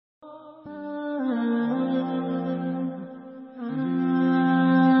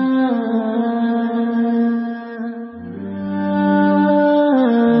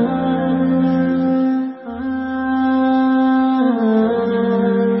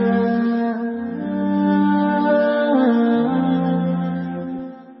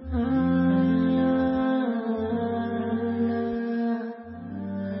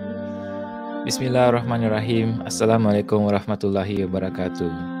Bismillahirrahmanirrahim. Assalamualaikum warahmatullahi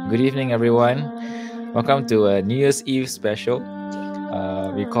wabarakatuh. Good evening, everyone. Welcome to a New Year's Eve special.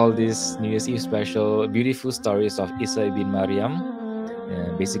 We call this New Year's Eve special Beautiful Stories of Isa ibn Maryam.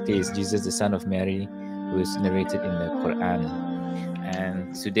 Basically, it's Jesus, the son of Mary, who is narrated in the Quran.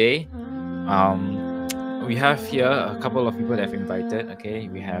 And today, we have here a couple of people that I've invited.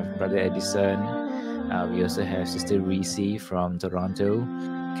 Okay, we have Brother Edison. We also have Sister Reese from Toronto,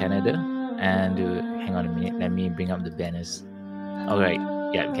 Canada. And hang on a minute, let me bring up the banners. All right,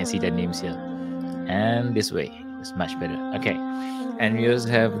 yeah, we can see their names here. And this way, it's much better. Okay, and we also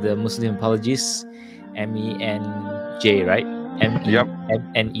have the Muslim apologists, MENJ, right? Yep.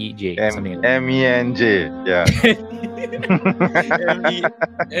 MENEJ, something like that. MENJ. Yeah.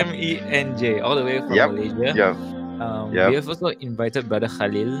 MENJ, all the way from Yep. Malaysia. Yep. We have also invited Brother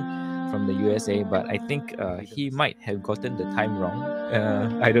Khalil from the USA, but I think he might have gotten the time wrong.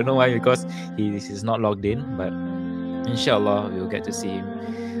 I don't know why, because he's not logged in, but inshallah we'll get to see him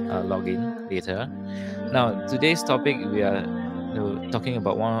log in later. Now, today's topic, we are talking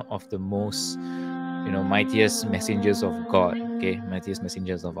about one of the most mightiest messengers of God, okay, mightiest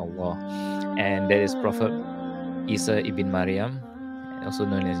messengers of Allah, and that is Prophet Isa ibn Maryam, also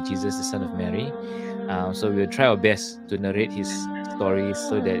known as Jesus, the son of Mary. So we'll try our best to narrate his stories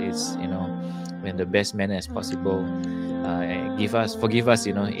so that it's in the best manner as possible. Forgive us,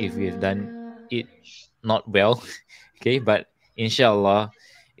 if we've done it not well, okay. But inshallah,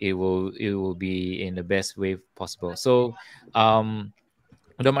 it will be in the best way possible. So,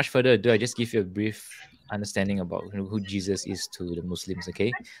 without much further ado, I just give you a brief understanding about who Jesus is to the Muslims.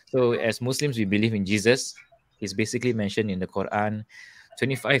 Okay, so as Muslims, we believe in Jesus. He's basically mentioned in the Quran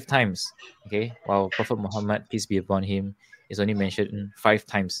 25 times. Okay, while Prophet Muhammad, peace be upon him, is only mentioned 5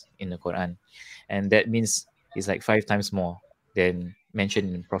 times in the Quran, and that means it's like 5 times more than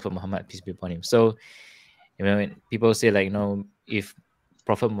mentioned in Prophet Muhammad, peace be upon him. So, when people say, like, if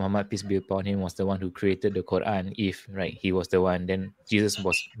Prophet Muhammad, peace be upon him, was the one who created the Quran, if right, he was the one, then Jesus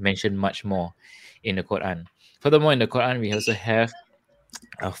was mentioned much more in the Quran. Furthermore, in the Quran, we also have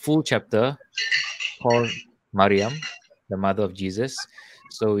a full chapter called Maryam, the mother of Jesus.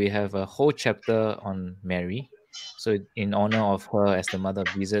 So we have a whole chapter on Mary. So in honor of her as the mother of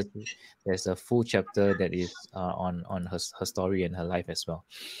Jesus, there's a full chapter that is on her story and her life as well.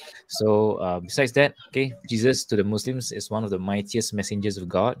 So besides that, okay, Jesus to the Muslims is one of the mightiest messengers of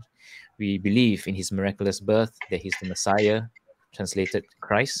God. We believe in his miraculous birth, that he's the Messiah, translated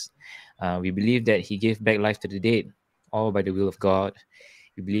Christ. We believe that he gave back life to the dead, all by the will of God.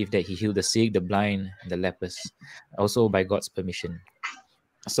 We believe that he healed the sick, the blind, and the lepers, also by God's permission.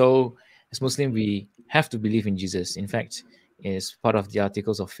 So, as Muslim, we have to believe in Jesus. In fact, it's part of the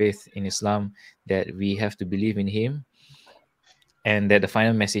articles of faith in Islam that we have to believe in him, and that the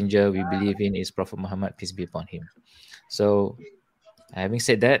final messenger we believe in is Prophet Muhammad, peace be upon him. So, having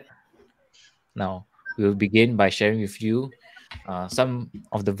said that, now we will begin by sharing with you some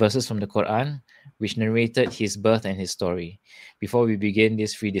of the verses from the Quran which narrated his birth and his story before we begin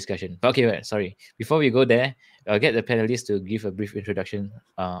this free discussion. Okay, wait, sorry. Before we go there, I'll get the panelists to give a brief introduction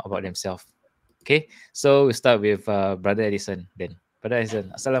about themselves. Okay, so we'll start with Brother Edison then. Brother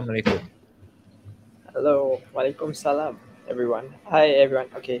Edison, Assalamualaikum. Hello, Walaikum Salam, everyone. Hi, everyone.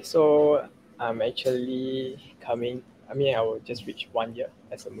 Okay, so I'm actually coming. I will just reach 1 year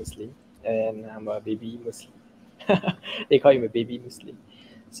as a Muslim, and I'm a baby Muslim. They call him a baby Muslim.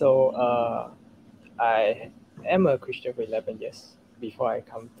 So I am a Christian for 11 years before I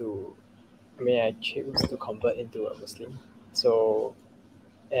come to. I chose to convert into a Muslim. So,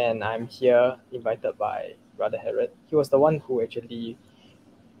 and I'm here invited by Brother Herod. He was the one who actually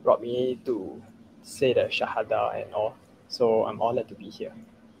brought me to say the Shahada and all. So I'm honored to be here.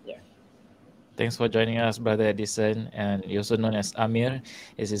 Yeah. Thanks for joining us, Brother Edison. And he also known as Amir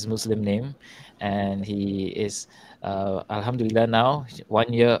is his Muslim name. And he is, Alhamdulillah, now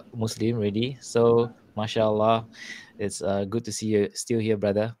 1 year Muslim already. So, mashallah, it's good to see you still here,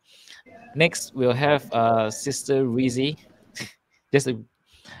 brother. Next, we'll have Sister Rizi.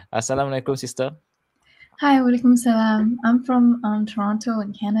 Assalamualaikum, sister. Hi, walaikum salam. I'm from Toronto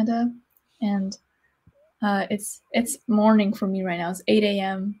in Canada, and it's morning for me right now. It's 8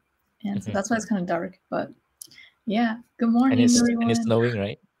 a.m. and so that's why it's kind of dark. But yeah, good morning, everyone. And it's snowing,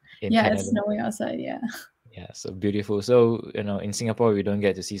 right? Yeah, Canada. It's snowing outside. Yeah. Yeah, so beautiful. So in Singapore we don't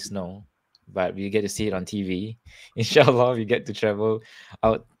get to see snow, but we get to see it on TV. Inshallah, we get to travel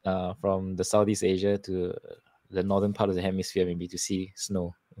out from the Southeast Asia to the northern part of the hemisphere, maybe to see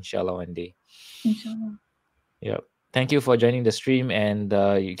snow. Inshallah, one day. Inshallah. Yeah. Thank you for joining the stream, and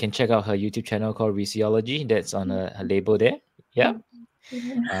you can check out her YouTube channel called Resiology. That's on her label there. Yeah.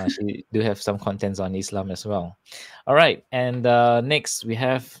 Yeah. She do have some contents on Islam as well. All right, and next we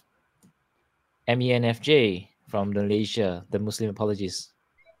have MENFJ from Malaysia, the Muslim apologist.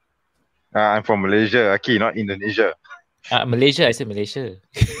 I'm from Malaysia, Aki, not Indonesia. Malaysia, I said Malaysia.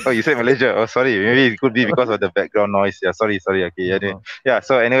 Oh, you said Malaysia. Oh, sorry. Maybe it could be because of the background noise. Yeah, sorry, Aki. Yeah.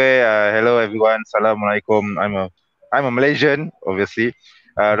 So anyway, hello everyone. Assalamualaikum. I'm a Malaysian, obviously.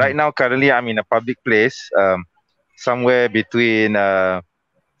 Right now, currently, I'm in a public place, somewhere between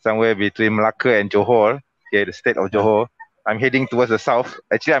Malacca and Johor. Okay, the state of Johor. I'm heading towards the south.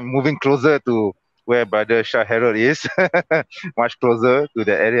 Actually, I'm moving closer to where Brother Shah Herald is, much closer to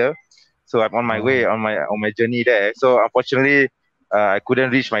the area. So I'm on my way on my journey there. So unfortunately, I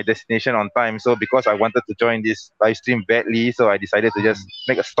couldn't reach my destination on time. So because I wanted to join this live stream badly, so I decided to just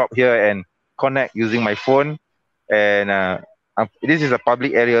make a stop here and connect using my phone. And this is a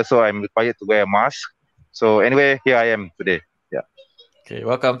public area, so I'm required to wear a mask. So anyway, here I am today. Yeah. Okay,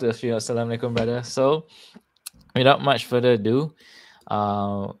 welcome to the stream. Assalamualaikum, brother. So, without much further ado,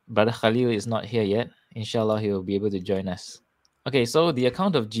 Brother Khalil is not here yet. Inshallah, he will be able to join us. Okay, so the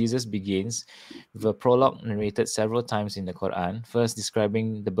account of Jesus begins with a prologue narrated several times in the Quran, first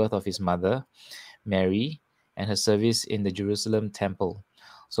describing the birth of his mother, Mary, and her service in the Jerusalem temple.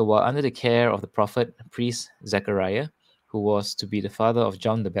 So while under the care of the prophet priest Zechariah, who was to be the father of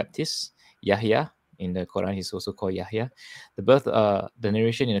John the Baptist, Yahya, in the Quran he's also called Yahya, the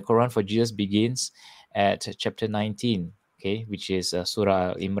narration in the Quran for Jesus begins at chapter 19, okay, which is Surah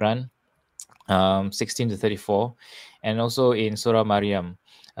Al-Imran, 16 to 34, and also in Surah Maryam,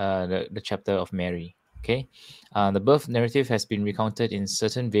 the chapter of Mary. Okay, the birth narrative has been recounted in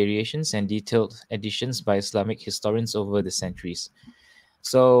certain variations and detailed additions by Islamic historians over the centuries.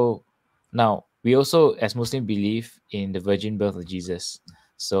 So now we also, as Muslims, believe in the virgin birth of Jesus.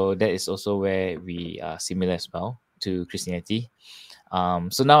 So that is also where we are similar as well to Christianity.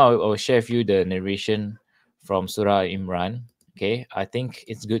 So now I will share with you the narration from Surah Imran. Okay, I think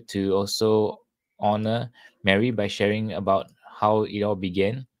it's good to also honor Mary by sharing about how it all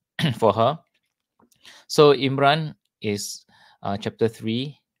began for her. So Imran is chapter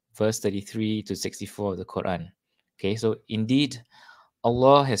 3, verse 33 to 64 of the Quran. Okay, so indeed,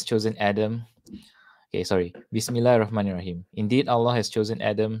 Allah has chosen Adam. Okay, sorry. Bismillah ar-Rahman ar-Rahim. Indeed, Allah has chosen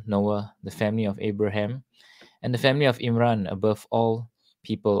Adam, Noah, the family of Abraham, and the family of Imran above all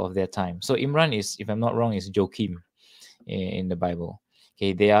people of their time. So Imran is, if I'm not wrong, is Joachim in the Bible.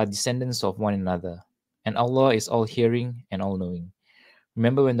 Okay, they are descendants of one another. And Allah is all-hearing and all-knowing.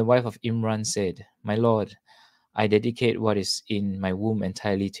 Remember when the wife of Imran said, "My Lord, I dedicate what is in my womb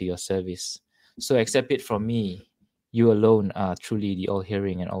entirely to your service. So accept it from me. You alone are truly the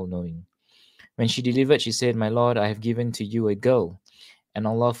all-hearing and all-knowing." When she delivered, she said, "My Lord, I have given to you a girl, and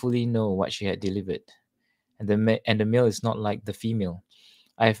Allah fully know what she had delivered. And the male is not like the female.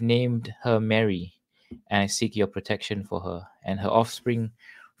 I have named her Mary, and I seek your protection for her and her offspring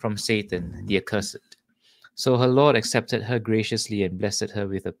from Satan, the accursed." So her Lord accepted her graciously and blessed her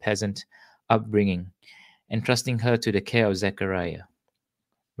with a peasant upbringing, entrusting her to the care of Zechariah.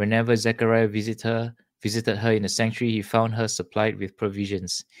 Whenever Zechariah visited her in the sanctuary, he found her supplied with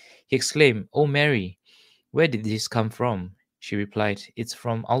provisions. He exclaimed, "O Mary, where did this come from?" She replied, "It's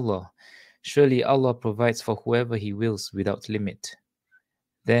from Allah. Surely Allah provides for whoever He wills without limit."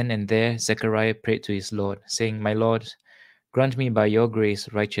 Then and there, Zechariah prayed to his Lord, saying, "My Lord, grant me by your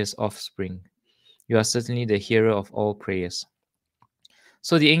grace righteous offspring. You are certainly the hearer of all prayers."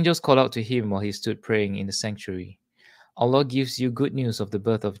 So the angels called out to him while he stood praying in the sanctuary. Allah gives you good news of the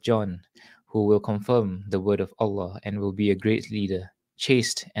birth of John, who will confirm the word of Allah and will be a great leader,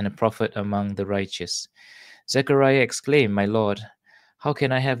 chaste and a prophet among the righteous. Zechariah exclaimed, "My Lord, how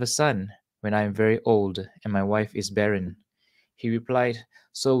can I have a son when I am very old and my wife is barren?" He replied,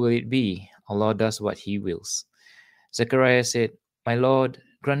 "So will it be. Allah does what He wills." Zechariah said, "My Lord,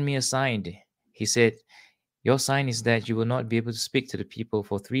 grant me a sign." He said, "Your sign is that you will not be able to speak to the people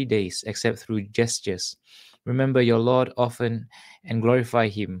for 3 days except through gestures. Remember your Lord often and glorify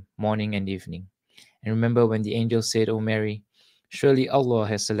Him morning and evening. And remember when the angel said, 'O Mary, surely Allah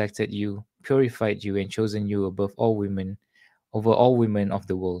has selected you, purified you, and chosen you above all women, over all women of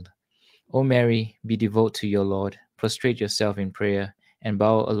the world. O Mary, be devout to your Lord, prostrate yourself in prayer, and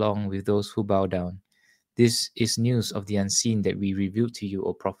bow along with those who bow down. This is news of the unseen that we revealed to you,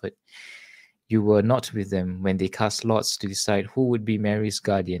 O Prophet. You were not with them when they cast lots to decide who would be Mary's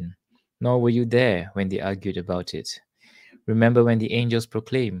guardian, nor were you there when they argued about it. Remember when the angels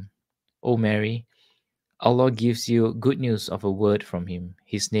proclaim, 'O Mary, Allah gives you good news of a word from Him.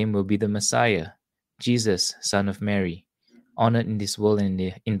 His name will be the Messiah, Jesus, son of Mary, honored in this world and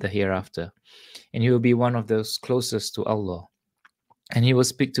in the hereafter. And He will be one of those closest to Allah. And he will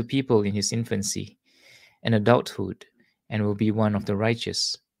speak to people in his infancy and adulthood, and will be one of the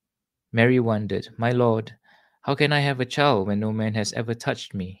righteous. Mary wondered, My Lord, how can I have a child when no man has ever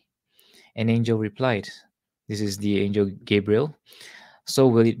touched me? An angel replied, this is the angel Gabriel, so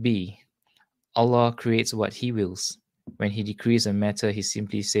will it be. Allah creates what He wills. When He decrees a matter, He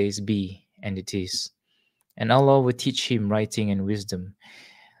simply says, be, and it is. And Allah will teach him writing and wisdom,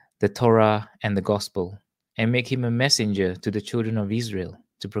 the Torah and the Gospel, and make him a messenger to the children of Israel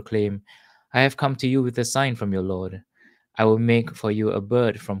to proclaim, I have come to you with a sign from your Lord. I will make for you a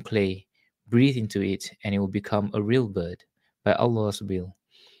bird from clay, breathe into it, and it will become a real bird, by Allah's will.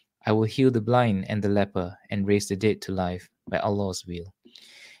 I will heal the blind and the leper, and raise the dead to life, by Allah's will.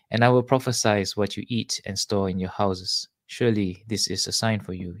 And I will prophesy what you eat and store in your houses. Surely this is a sign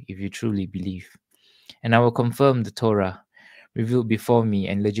for you, if you truly believe. And I will confirm the Torah revealed before me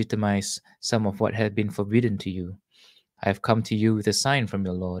and legitimize some of what had been forbidden to you. I have come to you with a sign from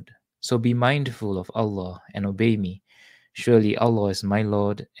your Lord. So be mindful of Allah and obey me. Surely Allah is my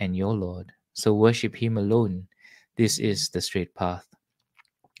Lord and your Lord. So worship Him alone. This is the straight path.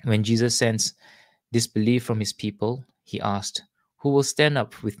 When Jesus sensed disbelief from His people, He asked, who will stand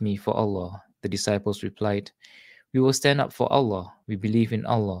up with me for Allah? The disciples replied, we will stand up for Allah. We believe in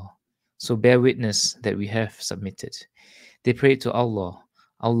Allah. So bear witness that we have submitted. They prayed to Allah,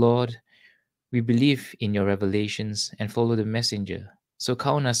 our Lord, we believe in your revelations and follow the messenger. So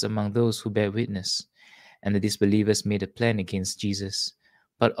count us among those who bear witness. And the disbelievers made a plan against Jesus.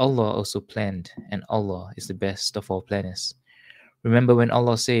 But Allah also planned, and Allah is the best of all planners. Remember when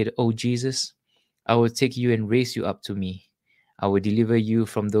Allah said, O Jesus, I will take you and raise you up to me. I will deliver you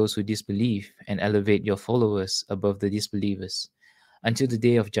from those who disbelieve and elevate your followers above the disbelievers until the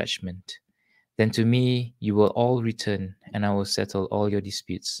day of judgment. Then to me you will all return, and I will settle all your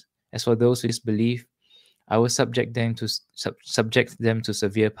disputes. As for those who disbelieve, I will subject them to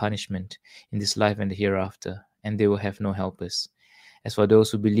severe punishment in this life and the hereafter, and they will have no helpers. As for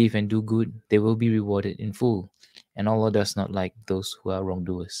those who believe and do good, they will be rewarded in full, and Allah does not like those who are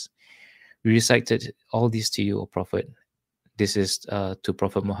wrongdoers. We recited all this to you, O Prophet. This is to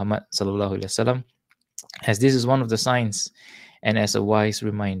Prophet Muhammad sallallahu alaihi wasallam, as this is one of the signs and as a wise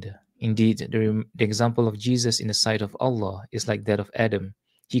reminder. Indeed, the example of Jesus in the sight of Allah is like that of Adam.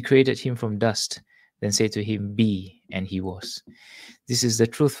 He created him from dust, then said to him, be, and he was. This is the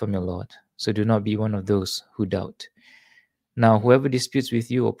truth from your Lord, so do not be one of those who doubt. Now, whoever disputes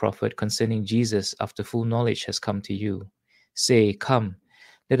with you, O Prophet, concerning Jesus after full knowledge has come to you, say, come,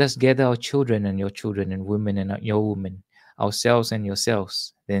 let us gather our children and your children and women and your women, ourselves and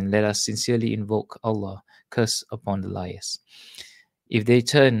yourselves. Then let us sincerely invoke Allah, curse upon the liars. If they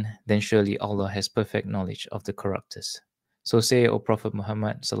turn, then surely Allah has perfect knowledge of the corrupters. So say, O Prophet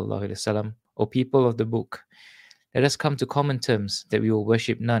Muhammad sallallahu alaihi wasallam, O people of the book, let us come to common terms that we will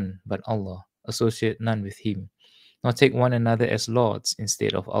worship none but Allah, associate none with Him, nor take one another as lords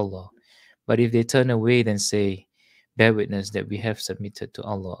instead of Allah. But if they turn away, then say, bear witness that we have submitted to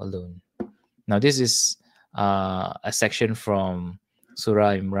Allah alone. Now this is a section from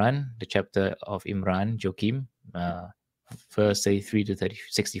Surah Imran, the chapter of Imran, Joachim, verse 33 to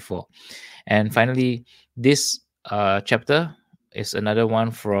 64. And finally, this chapter is another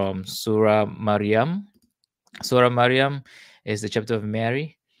one from Surah Maryam. Surah Maryam is the chapter of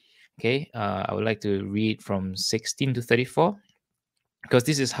Mary. Okay, I would like to read from 16 to 34, because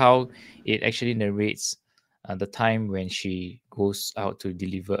this is how it actually narrates the time when she goes out to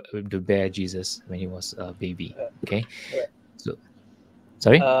bear Jesus when he was a baby. Okay, so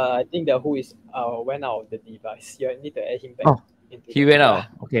sorry. I think the who is went out of the device. You need to add him back. Oh, he went out.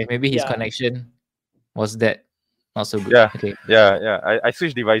 Okay, maybe his connection was that not so good. Yeah. Okay. Yeah. I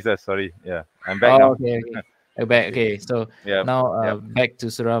switched devices. Sorry. Yeah. I'm back now. Okay. Back. Okay. So now back to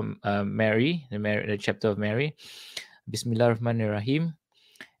Surah Mary, the chapter of Mary. Bismillahirrahmanirrahim.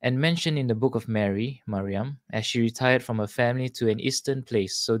 And mentioned in the book of Mary, Maryam, as she retired from her family to an eastern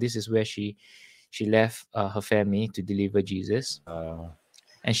place. So this is where she left her family to deliver Jesus.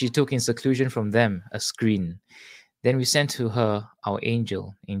 And she took in seclusion from them a screen. Then we sent to her our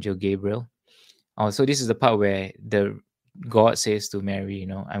angel Gabriel. So this is the part where God says to Mary,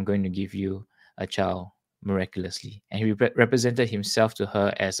 I'm going to give you a child miraculously. And he represented himself to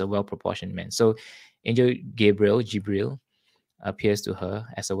her as a well-proportioned man. So angel Jibril, appears to her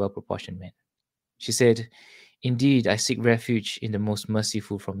as a well-proportioned man. She said, indeed, I seek refuge in the most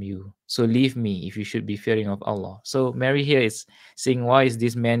merciful from you. So leave me if you should be fearing of Allah. So Mary here is saying, why is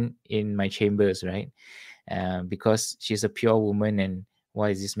this man in my chambers, right? Because she's a pure woman, and why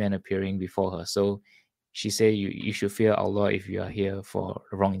is this man appearing before her? So she said, you should fear Allah if you are here for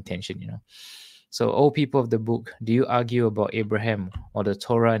the wrong intention, So, O people of the book, do you argue about Abraham, or the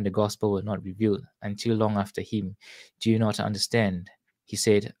Torah and the gospel were not revealed until long after him? Do you not understand? He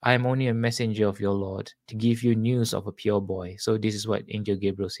said, I am only a messenger of your Lord to give you news of a pure boy. So this is what Angel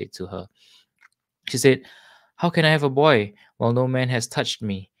Gabriel said to her. She said, how can I have a boy while no man has touched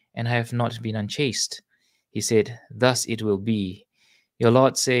me, and I have not been unchaste? He said, thus it will be. Your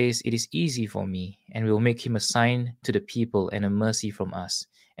Lord says, it is easy for me, and will make him a sign to the people and a mercy from us,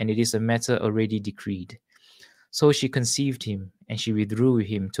 and it is a matter already decreed. So she conceived him, and she withdrew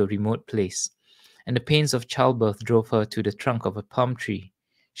him to a remote place. And the pains of childbirth drove her to the trunk of a palm tree.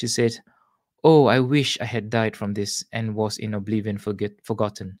 She said, oh, I wish I had died from this and was in oblivion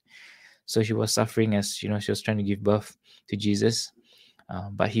forgotten. So she was suffering as, she was trying to give birth to Jesus.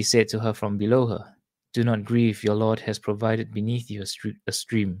 But he said to her from below her, do not grieve, your Lord has provided beneath you a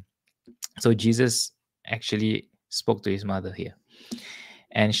stream. So Jesus actually spoke to his mother here.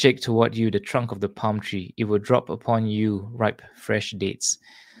 And shake toward you the trunk of the palm tree. It will drop upon you ripe, fresh dates.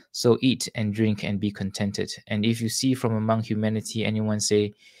 So eat and drink and be contented. And if you see from among humanity anyone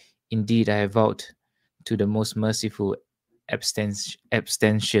say, indeed, I have vowed to the most merciful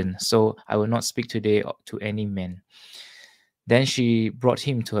abstention, so I will not speak today to any man. Then she brought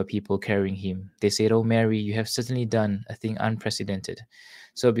him to her people, carrying him. They said, oh, Mary, you have certainly done a thing unprecedented.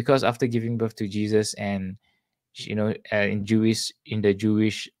 So because after giving birth to Jesus, and in the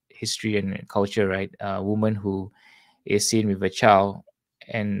Jewish history and culture, right, a woman who is seen with a child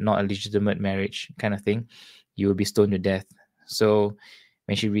and not a legitimate marriage kind of thing, you will be stoned to death. So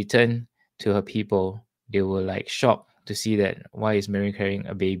when she returned to her people, they were like shocked to see that why is Mary carrying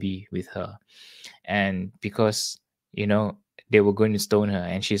a baby with her? And because they were going to stone her,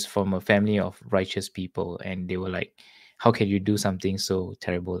 and she's from a family of righteous people, and they were like, how can you do something so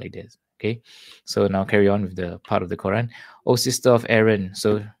terrible like this? Okay, so now carry on with the part of the Quran. O sister of Aaron,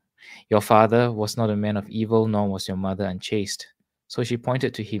 so your father was not a man of evil, nor was your mother unchaste. So she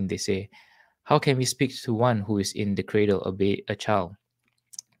pointed to him. They say, how can we speak to one who is in the cradle, a child?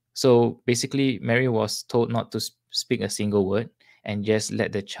 So basically, Mary was told not to speak a single word and just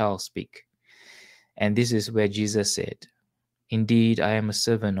let the child speak. And this is where Jesus said, indeed, I am a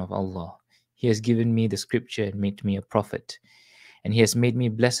servant of Allah. He has given me the scripture and made me a prophet. And he has made me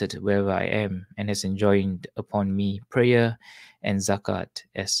blessed wherever I am, and has enjoined upon me prayer and zakat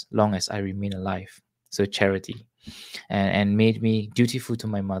as long as I remain alive. So charity. And made me dutiful to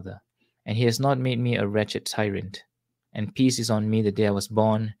my mother. And he has not made me a wretched tyrant. And peace is on me the day I was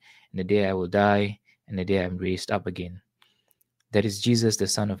born, and the day I will die, and the day I am raised up again. That is Jesus, the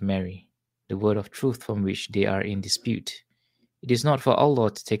son of Mary, the word of truth from which they are in dispute. It is not for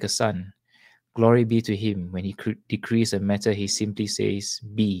Allah to take a son. Glory be to him. When he decrees a matter, he simply says,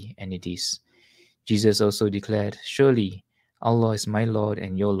 be, and it is. Jesus also declared, surely Allah is my Lord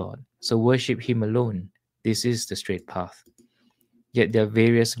and your Lord, so worship him alone. This is the straight path. Yet their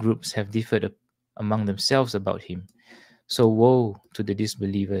various groups have differed among themselves about him. So woe to the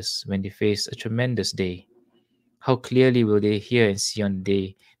disbelievers when they face a tremendous day. How clearly will they hear and see on the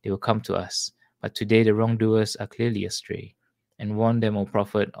day they will come to us? But today the wrongdoers are clearly astray. And warn them, O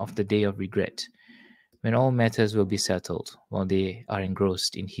Prophet, of the day of regret, when all matters will be settled, while they are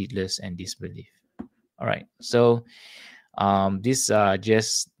engrossed in heedless and disbelief. All right, so these are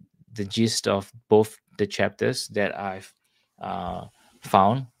just the gist of both the chapters that I've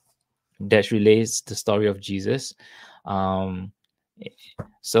found that relates the story of Jesus.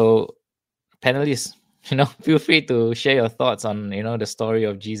 So panelists, feel free to share your thoughts on the story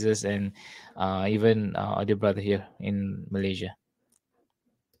of Jesus, and even our dear brother here in Malaysia.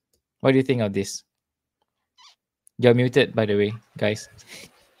 What do you think of this? You're muted, by the way, guys.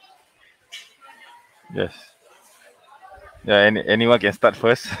 Yes. Yeah, anyone can start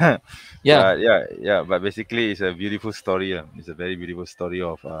first. Yeah. But basically, it's a beautiful story. It's a very beautiful story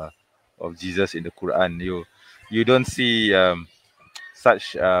of Jesus in the Quran. You don't see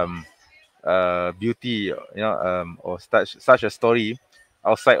such beauty, or such a story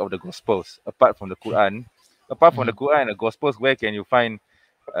outside of the Gospels. Apart from the Quran, from the Quran and the Gospels, where can you find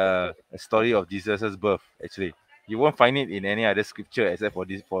a story of Jesus's birth? Actually, you won't find it in any other scripture except for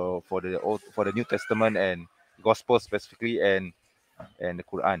the New Testament and Gospel specifically, and the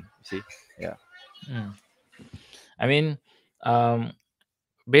Quran. You see, yeah. I mean,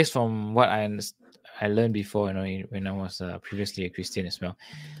 based from what I learned before, when I was previously a Christian as well,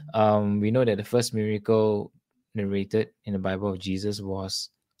 we know that the first miracle narrated in the Bible of Jesus was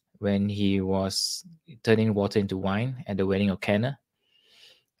when he was turning water into wine at the wedding of Cana.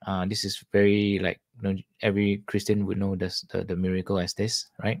 This is very every Christian would know this, the miracle as this,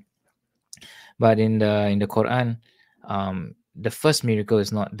 right? But in the Quran, the first miracle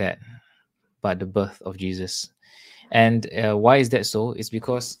is not that, but the birth of Jesus. And why is that so? It's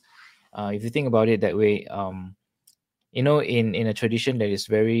because if you think about it that way, in a tradition that is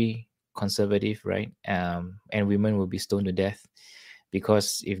very conservative, right? And women will be stoned to death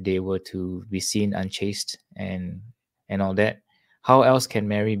because if they were to be seen unchaste and all that, how else can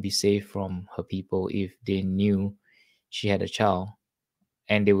Mary be saved from her people if they knew she had a child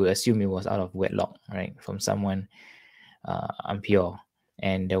and they would assume it was out of wedlock, right, from someone impure,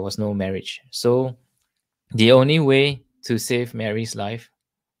 and there was no marriage? So the only way to save Mary's life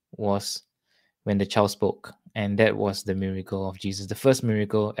was when the child spoke, and that was the miracle of Jesus. The first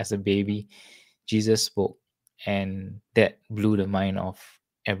miracle as a baby, Jesus spoke, and that blew the mind of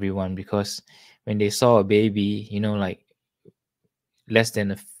everyone, because when they saw a baby, like less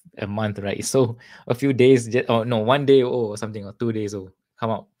than a month, right? So a few days, or no, 1 day old or something, or 2 days old,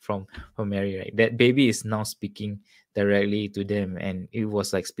 come out from Mary, right? That baby is now speaking directly to them, and it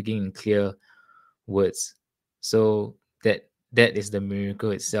was like speaking in clear words. So that is the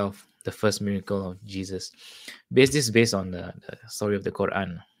miracle itself, the first miracle of Jesus. This is based on the story of the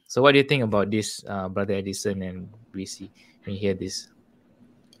Quran. So what do you think about this, Brother Edison and Brisi, when you hear this?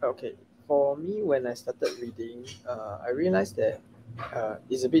 Okay, for me, when I started reading, I realized that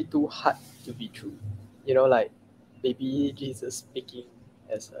it's a bit too hard to be true. Like baby Jesus speaking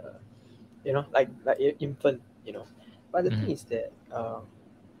as a, like an infant. But the thing is that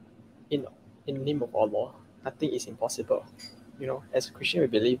in the name of Allah, nothing is impossible. As a Christian, we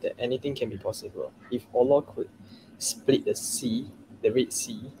believe that anything can be possible. If Allah could split the sea, the Red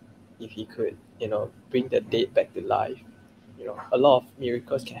Sea, if He could, bring the dead back to life, a lot of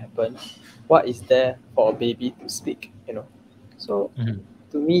miracles can happen. What is there for a baby to speak? So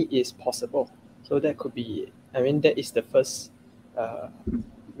to me, it's possible. So that could be it. I mean, that is the first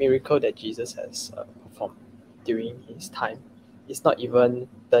miracle that Jesus has performed during His time. It's not even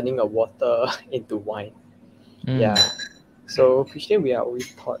turning a water into wine. Yeah. So Christian, we are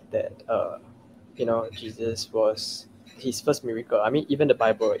always taught that Jesus was His first miracle. I mean, even the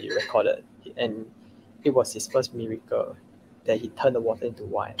Bible, it recorded, and it was His first miracle that He turned the water into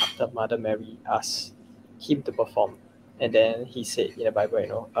wine after Mother Mary asked Him to perform. And then He said in the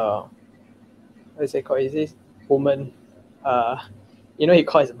Bible, what is it called? Is this woman? He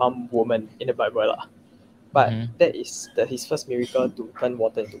called His mom woman in the Bible lah. But that is His first miracle to turn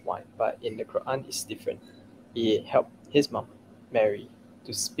water into wine. But in the Quran, it's different. He helped His mom, Mary,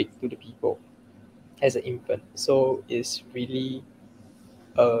 to speak to the people as an infant. So it's really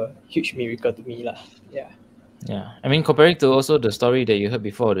a huge miracle to me lah. Yeah. Yeah, I mean, comparing to also the story that you heard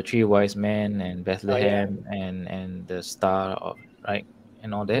before, the 3 wise men and Bethlehem and the star of, right,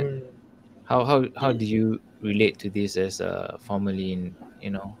 and all that. How do you relate to this as a family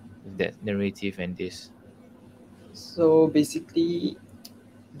in that narrative and this? So basically,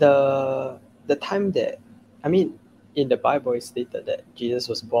 the time that, I mean, in the Bible it's stated that Jesus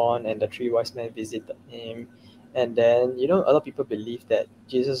was born and the 3 wise men visited Him, and then a lot of people believe that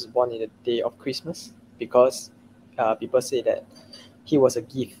Jesus was born in the day of Christmas because people say that He was a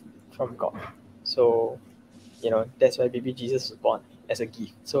gift from God. So that's why baby Jesus was born as a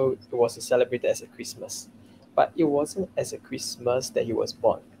gift. So it was celebrated as a Christmas, but it wasn't as a Christmas that He was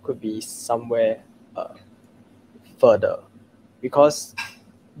born. It could be somewhere further, because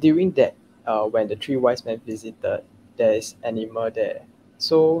during that when the 3 wise men visited, there is animal there.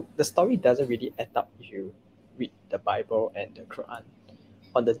 So the story doesn't really add up if you read the Bible and the Quran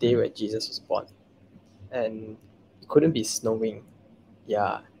on the day where Jesus was born. And it couldn't be snowing.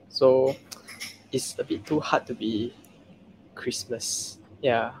 Yeah. So it's a bit too hard to be Christmas.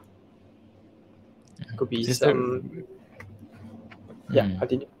 Yeah. Could be some. Yeah,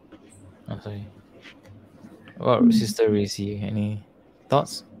 continue. Oh, sorry. Well, Sister Racy, any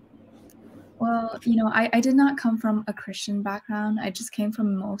thoughts? Well, I did not come from a Christian background. I just came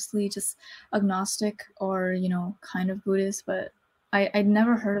from mostly just agnostic or, kind of Buddhist, but I'd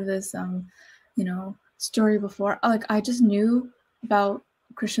never heard of this, story before. Like, I just knew about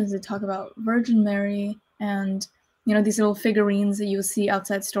Christians that talk about Virgin Mary and, these little figurines that you see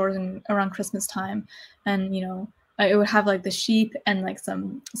outside stores around Christmas time. And, it would have like the sheep and like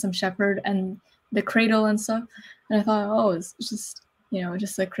some shepherd and the cradle and stuff. And I thought, oh, it's just,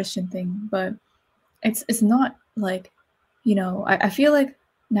 just a Christian thing. But it's not like, I feel like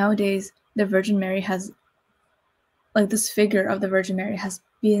nowadays the Virgin Mary has, like, this figure of the Virgin Mary has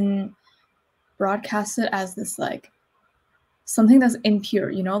been broadcasted as this like something that's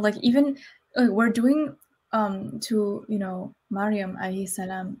impure, like even we're doing to Maryam alayhi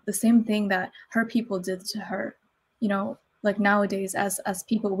salam the same thing that her people did to her, like nowadays as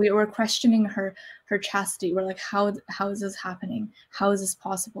people we were questioning her chastity. We're like, how is this happening? How is this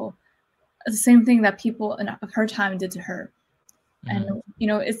possible? the same thing that people of her time did to her. Mhm.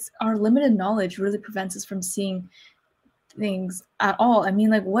 And it's our limited knowledge really prevents us from seeing things at all. I mean,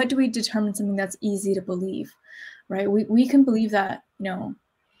 like, what do we determine something that's easy to believe, right? We can believe that, I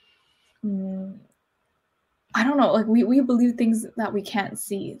don't know, like we believe things that we can't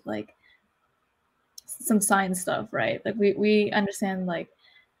see, like some science stuff, right? Like we understand, like,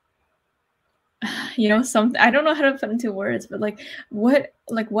 some, I don't know how to put into words, but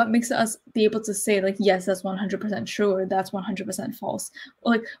what makes us be able to say, like, yes, that's 100% true, or that's 100% false?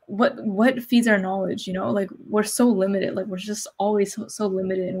 Like, what feeds our knowledge? Like, we're so limited. Like, we're just always so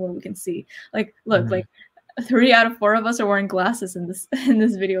limited in what we can see. Like, look, like 3 out of 4 of us are wearing glasses in this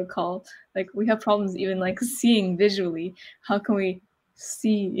video call. Like, we have problems even like seeing visually. How can we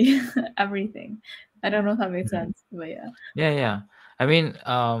see everything? I don't know if that makes sense, but yeah. Yeah. I mean,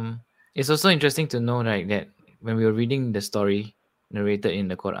 it's also interesting to know, right, that when we were reading the story narrated in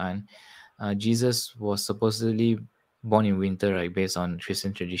the Quran, Jesus was supposedly born in winter, right, based on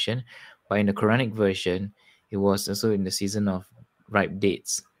Christian tradition. But in the Quranic version, it was also in the season of ripe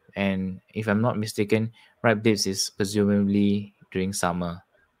dates. And if I'm not mistaken, ripe dates is presumably during summer,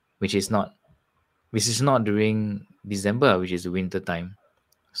 which is not during December, which is the winter time.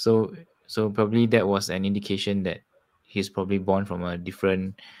 So probably that was an indication that he's probably born from a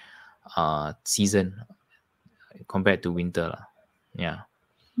different season compared to winter lah. Yeah.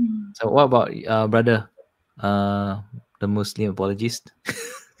 So what about brother, the Muslim apologist?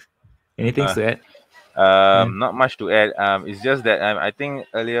 Anything to add? Yeah. Not much to add. It's just that I think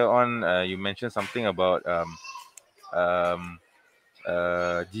earlier on you mentioned something about um,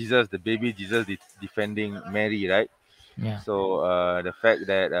 Jesus, the baby Jesus defending Mary, right? Yeah. So the fact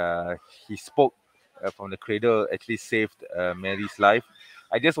that he spoke from the cradle actually saved Mary's life.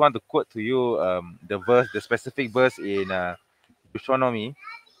 I just want to quote to you the specific verse in Deuteronomy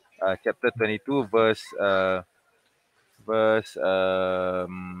chapter 22, verse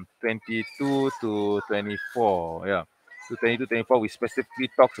 22 to 24. Yeah, to 22 24, which specifically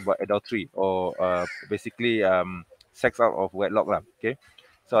talks about adultery, or basically sex out of wedlock lah. Okay,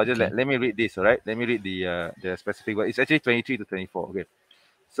 so I'll just Okay. let me read this. All right, let me read the specific word. It's actually 23 to 24. Okay,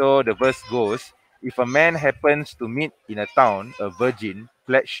 so the verse goes: if a man happens to meet in a town a virgin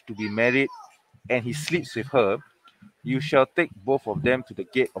pledged to be married, and he sleeps with her, you shall take both of them to the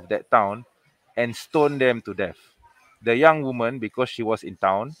gate of that town and stone them to death. The young woman, because she was in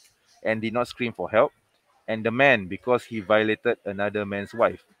town and did not scream for help, and the man, because he violated another man's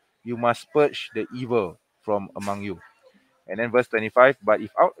wife. You must purge the evil from among you. And then verse 25, but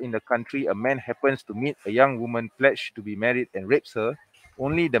if out in the country a man happens to meet a young woman pledged to be married and rapes her,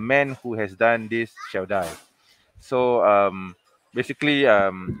 only the man who has done this shall die. So basically,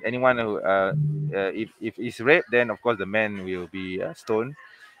 anyone who if is raped, then of course the man will be stoned.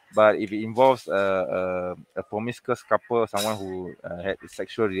 But if it involves a promiscuous couple, someone who had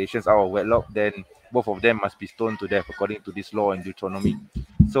sexual relations out of wedlock, then both of them must be stoned to death according to this law in Deuteronomy.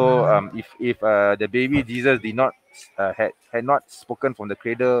 So if the baby Jesus did not had not spoken from the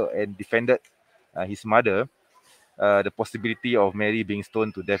cradle and defended his mother, the possibility of Mary being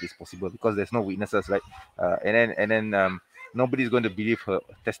stoned to death is possible because there's no witnesses, right? And then nobody's going to believe her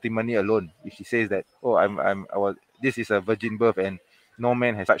testimony alone if she says that, oh, I was, this is a virgin birth and no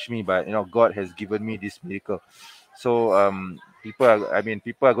man has touched me, but God has given me this miracle. So people are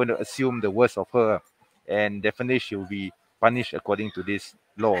going to assume the worst of her, and definitely she will be punished according to this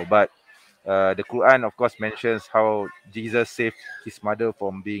law. But the Quran, of course, mentions how Jesus saved his mother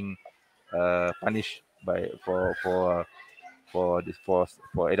from being punished by for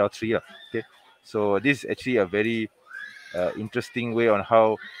adultery. Okay, so this is actually a very interesting way on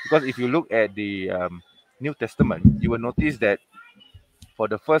how, because if you look at the New Testament, you will notice that for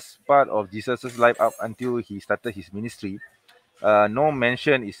the first part of Jesus's life up until he started his ministry, no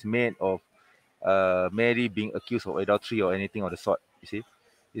mention is made of Mary being accused of adultery or anything of the sort. You see,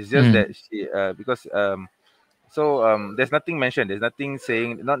 it's just that she because there's nothing mentioned. There's nothing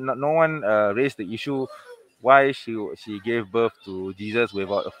saying. No one raised the issue why she gave birth to Jesus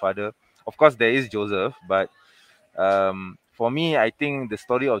without a father. Of course, there is Joseph, but for me, I think the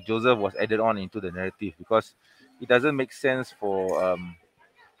story of Joseph was added on into the narrative because it doesn't make sense for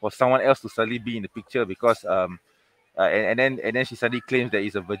someone else to suddenly be in the picture because and then she suddenly claims that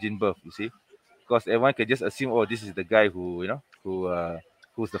it's a virgin birth. You see, because everyone can just assume, oh, this is the guy who's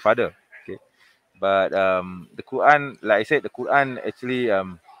the father. Okay, but the Quran, like I said, the Quran actually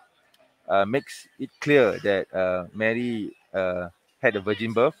makes it clear that Mary had a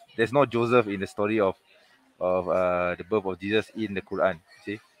virgin birth. There's no Joseph in the story of the birth of Jesus in the Quran.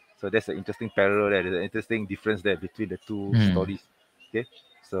 See, so that's an interesting parallel there. There's an interesting difference there between the two stories. Okay,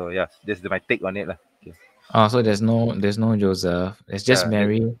 So yeah, this is my take on it lah. Okay. Oh, so there's no Joseph. It's just Yeah,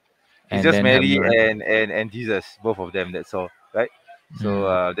 Mary, it's and just then her Mary brother. and Jesus, both of them. That's all, right? So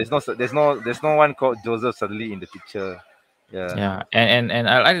Mm. there's no one called Joseph suddenly in the picture. Yeah. Yeah, and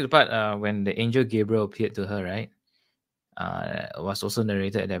I like the part when the angel Gabriel appeared to her, right? Was also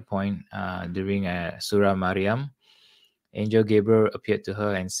narrated at that point during Surah Maryam. Angel Gabriel appeared to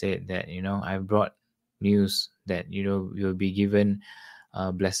her and said that, I brought news that, you will be given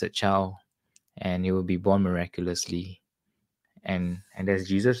a blessed child and he will be born miraculously. And that's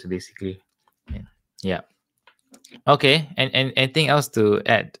Jesus, basically. Yeah. Okay. And anything else to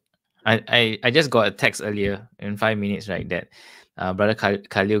add? I just got a text earlier in 5 minutes, right? That Brother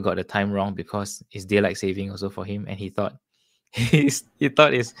Khalil got the time wrong because it's daylight saving also for him, and he thought he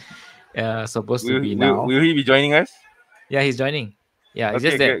thought it's supposed to be now. Will he be joining us? Yeah, he's joining. Yeah, it's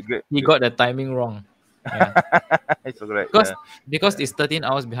Okay, just that good. he got the timing wrong. Yeah, It's alright. because it's 13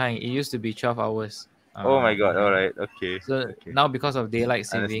 hours behind. It used to be 12 hours. Oh my God! behind. All right. Okay. So Okay. now because of daylight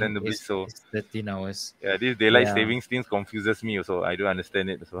saving, Understandably so. it's 13 hours. Yeah, this daylight Yeah. savings things confuses me also. I don't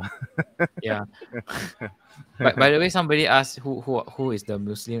understand it also. Yeah. But by the way, somebody asked who is the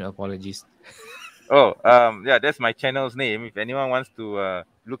Muslim apologist. Oh, yeah, that's my channel's name. If anyone wants to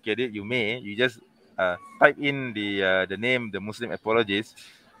look at it, you may. You just type in the name, the Muslim Apologist,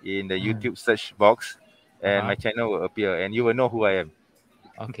 in the YouTube search box, and my channel will appear, and you will know who I am.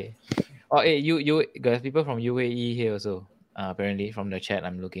 Okay. Oh, hey, you got people from UAE here also. Apparently from the chat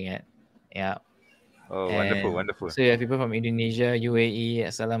I'm looking at. Yeah. Oh, And wonderful. So you have people from Indonesia, UAE.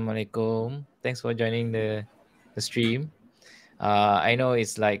 Assalamualaikum. Thanks for joining the stream. I know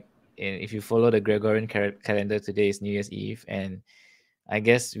it's like if you follow the Gregorian calendar, today is New Year's Eve, and I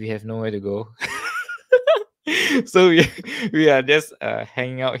guess we have nowhere to go. So we are just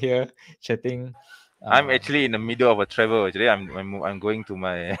hanging out here, chatting. I'm actually in the middle of a travel. Actually, I'm going to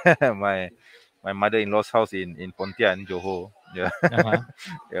my my mother-in-law's house in Pontian, Johor. Yeah,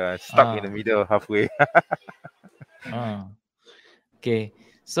 yeah, stuck in the middle halfway. Okay,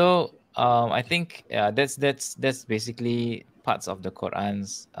 so I think that's basically parts of the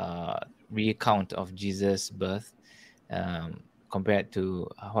Quran's recount of Jesus' birth compared to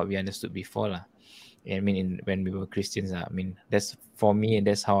what we understood before lah. I mean, when we were Christians, I mean, that's for me, and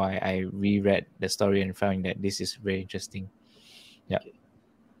that's how I reread the story and found that this is very interesting. Yeah.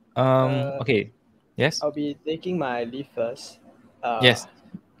 Okay. Yes. I'll be taking my leave first. Yes.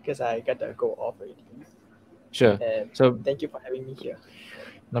 Because I gotta go off already. Sure. And So thank you for having me here.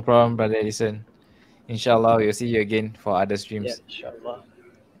 no problem, Brother Edison. Inshallah, we'll see you again for other streams. Yeah, inshallah.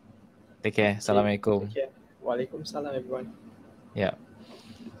 Take care. Assalamualaikum. Take care. Walaikum salam, everyone. Yeah.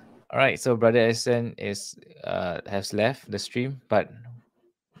 All right. So Brother Edison has left the stream, but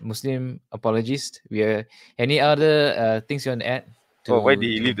Muslim apologist. We are any other things you want to add? Why did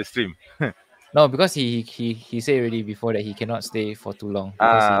he leave the stream? No, because he said already before that he cannot stay for too long.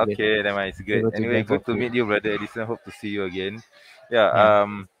 Okay, that might be good. Anyway, good to meet you, Brother Edison. Hope to see you again. Yeah.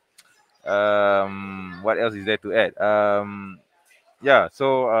 What else is there to add? Yeah.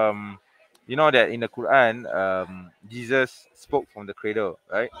 So you know that in the Quran, Jesus spoke from the cradle,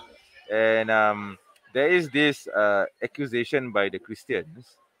 right? And there is this accusation by the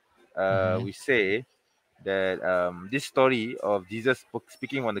Christians. We say that this story of Jesus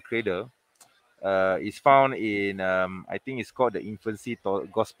speaking on the cradle is found in I think it's called the Infancy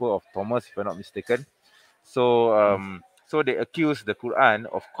Gospel of Thomas, if I'm not mistaken. So so they accuse the Quran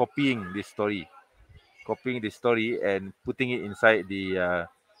of copying this story and putting it inside the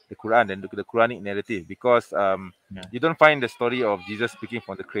Quran and the Quranic narrative, because you don't find the story of Jesus speaking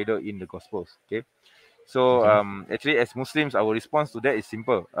from the cradle in the Gospels. Okay, so actually, as Muslims, our response to that is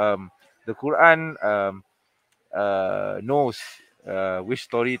simple. The Quran knows which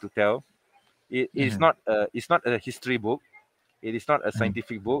story to tell. It's not a history book. It is not a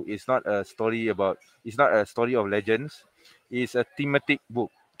scientific book. It's not a story of legends. It's a thematic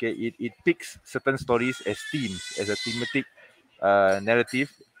book. Okay, it picks certain stories as themes, as a thematic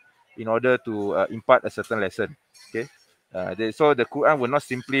narrative, in order to impart a certain lesson. Okay, so the Quran will not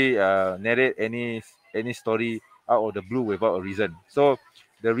simply narrate any story out of the blue without a reason. So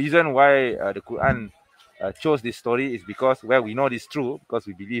the reason why the Quran chose this story is because, well, we know this is true because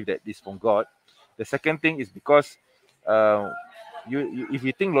we believe that this is from God. The second thing is because if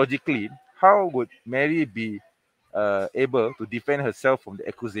you think logically, how would Mary be able to defend herself from the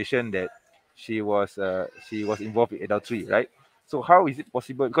accusation that she was involved in adultery, right? So how is it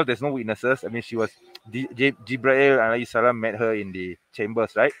possible? Because there's no witnesses. I mean, she was Jibril alayhi salam met her in the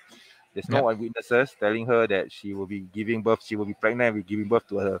chambers, right? There's no witnesses telling her that she will be giving birth. She will be pregnant with giving birth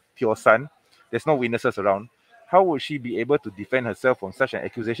to her pure son. There's no witnesses around. how would she be able to defend herself from such an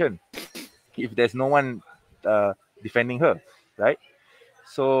accusation if there's no one defending her, right?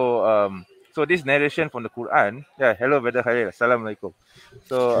 So this narration from the Quran, yeah, hello brother Khalil, assalamualaikum.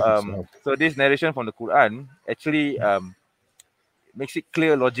 So this narration from the Quran actually makes it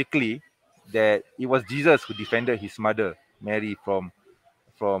clear logically that it was Jesus who defended his mother Mary from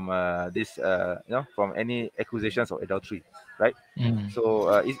this from any accusations of adultery, right? So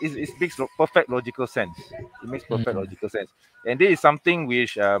it makes perfect logical sense. It makes perfect logical sense, and this is something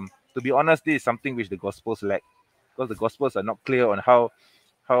which, to be honest, this is something which the Gospels lack, because the Gospels are not clear on how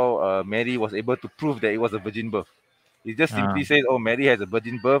Mary was able to prove that it was a virgin birth. It just simply says, "Oh, Mary has a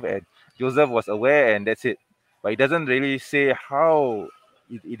virgin birth, and Joseph was aware, and that's it." But it doesn't really say how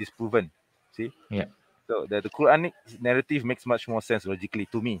it is proven. See? Yeah. So the Quranic narrative makes much more sense logically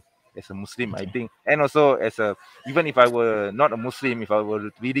to me as a Muslim, I think, and also as a, even if I were not a Muslim, if I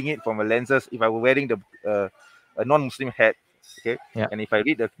were reading it from a lenses, if I were wearing a non-Muslim hat, okay, and if I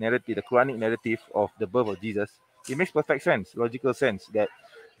read the narrative, the Quranic narrative of the birth of Jesus, it makes perfect sense, logical sense that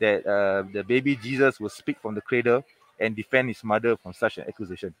the baby Jesus will speak from the cradle and defend his mother from such an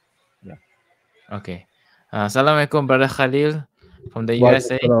accusation. Yeah. Okay. Assalamualaikum, brother Khalil from the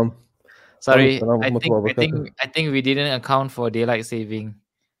USA. Sorry, I think we didn't account for daylight saving.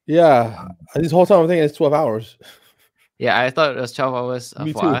 Yeah, this whole time I'm thinking it's 12 hours. Yeah, I thought it was 12 hours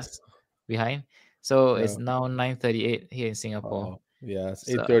Me for too. us behind. So it's now 9:38 here in Singapore. Yeah, it's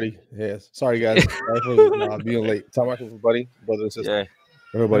 8:30. Yes. Sorry, guys. Being late. Time out, everybody, brothers and sisters.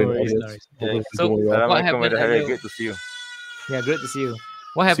 Everybody. So what happened earlier? Great to see you. Yeah, great to see you.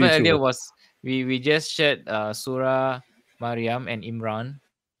 What happened earlier was we just shared Surah Maryam and Imran,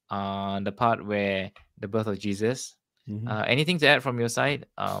 the part where the birth of Jesus. Anything to add from your side?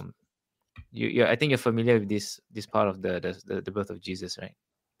 You I think you're familiar with this part of the birth of Jesus, right?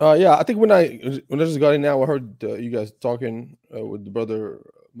 Yeah, I think when I just got in now, I heard you guys talking with the brother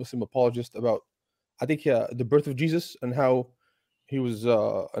Muslim apologist about, I think, the birth of Jesus and how he was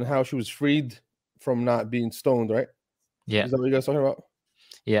and how she was freed from not being stoned, right? Yeah. Is that what you guys talking about?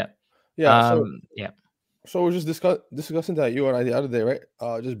 Yeah. Yeah. Yeah. So we're just discussing that, you and I, the other day, right?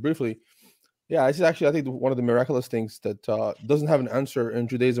 Just briefly. Yeah, this is actually, I think, one of the miraculous things that doesn't have an answer in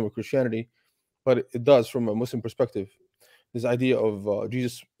Judaism or Christianity, but it does from a Muslim perspective. This idea of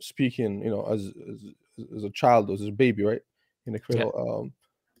Jesus speaking, as a child, as a baby, right, in the cradle.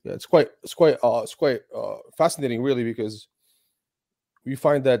 Yeah, it's quite fascinating, really, because we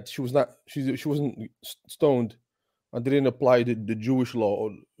find that she wasn't stoned, and they didn't apply the Jewish law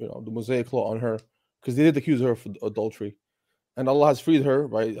or the Mosaic law on her, because they did accuse her of adultery. And Allah has freed her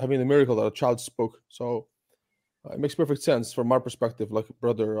by having the miracle that a child spoke. So it makes perfect sense from our perspective, like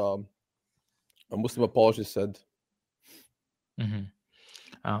brother a Muslim apologist said.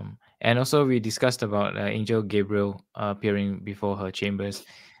 And also we discussed about Angel Gabriel appearing before her chambers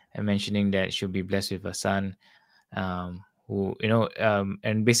and mentioning that she'll be blessed with a son, who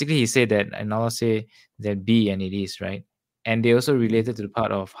and basically he said that, and Allah say that be and it is, right? And they also related to the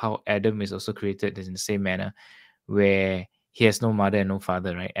part of how Adam is also created in the same manner, where he has no mother and no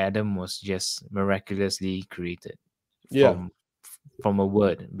father, right? Adam was just miraculously created from a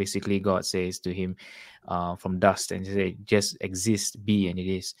word. Basically, God says to him, from dust, and he said, just exist, be, and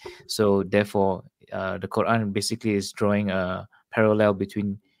it is. So therefore, the Quran basically is drawing a parallel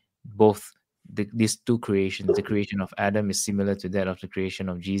between both these two creations. The creation of Adam is similar to that of the creation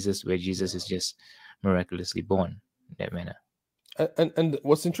of Jesus, where Jesus is just miraculously born in that manner. And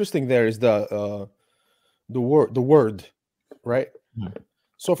what's interesting there is the word, right?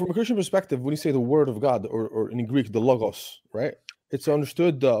 So from a Christian perspective, when you say the word of God, or in Greek, the logos, right? It's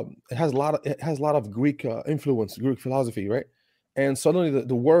understood. It has a lot of Greek influence, Greek philosophy, right? And suddenly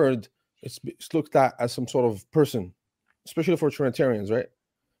the word it's looked at as some sort of person, especially for Trinitarians, right?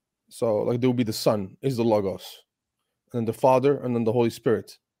 So like there will be the Son is the logos, and then the Father, and then the Holy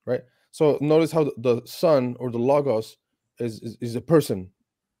Spirit, right? So notice how the Son or the logos is a person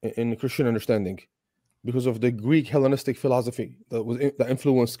in Christian understanding, because of the Greek Hellenistic philosophy that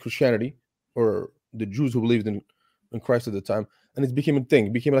influenced Christianity, or the Jews who believed in Christ at the time, and it became a thing.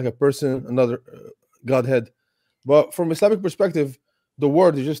 It became like a person, another Godhead. But from Islamic perspective, the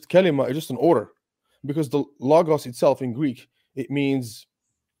word is just kalima, it's just an order, because the logos itself in Greek, it means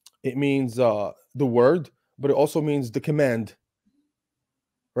the word, but it also means the command,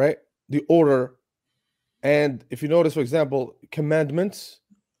 right? The order. And if you notice, for example, commandments,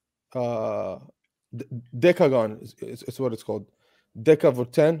 decagon is what it's called, deca for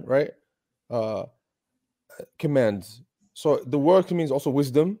 10, right? Commands. So the word means also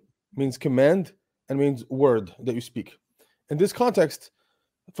wisdom, means command, and means word that you speak. In this context,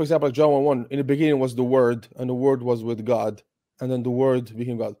 For example, like John 1:1, in the beginning was the Word, and the Word was with God, and then the Word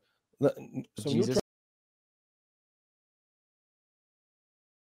became God. So Jesus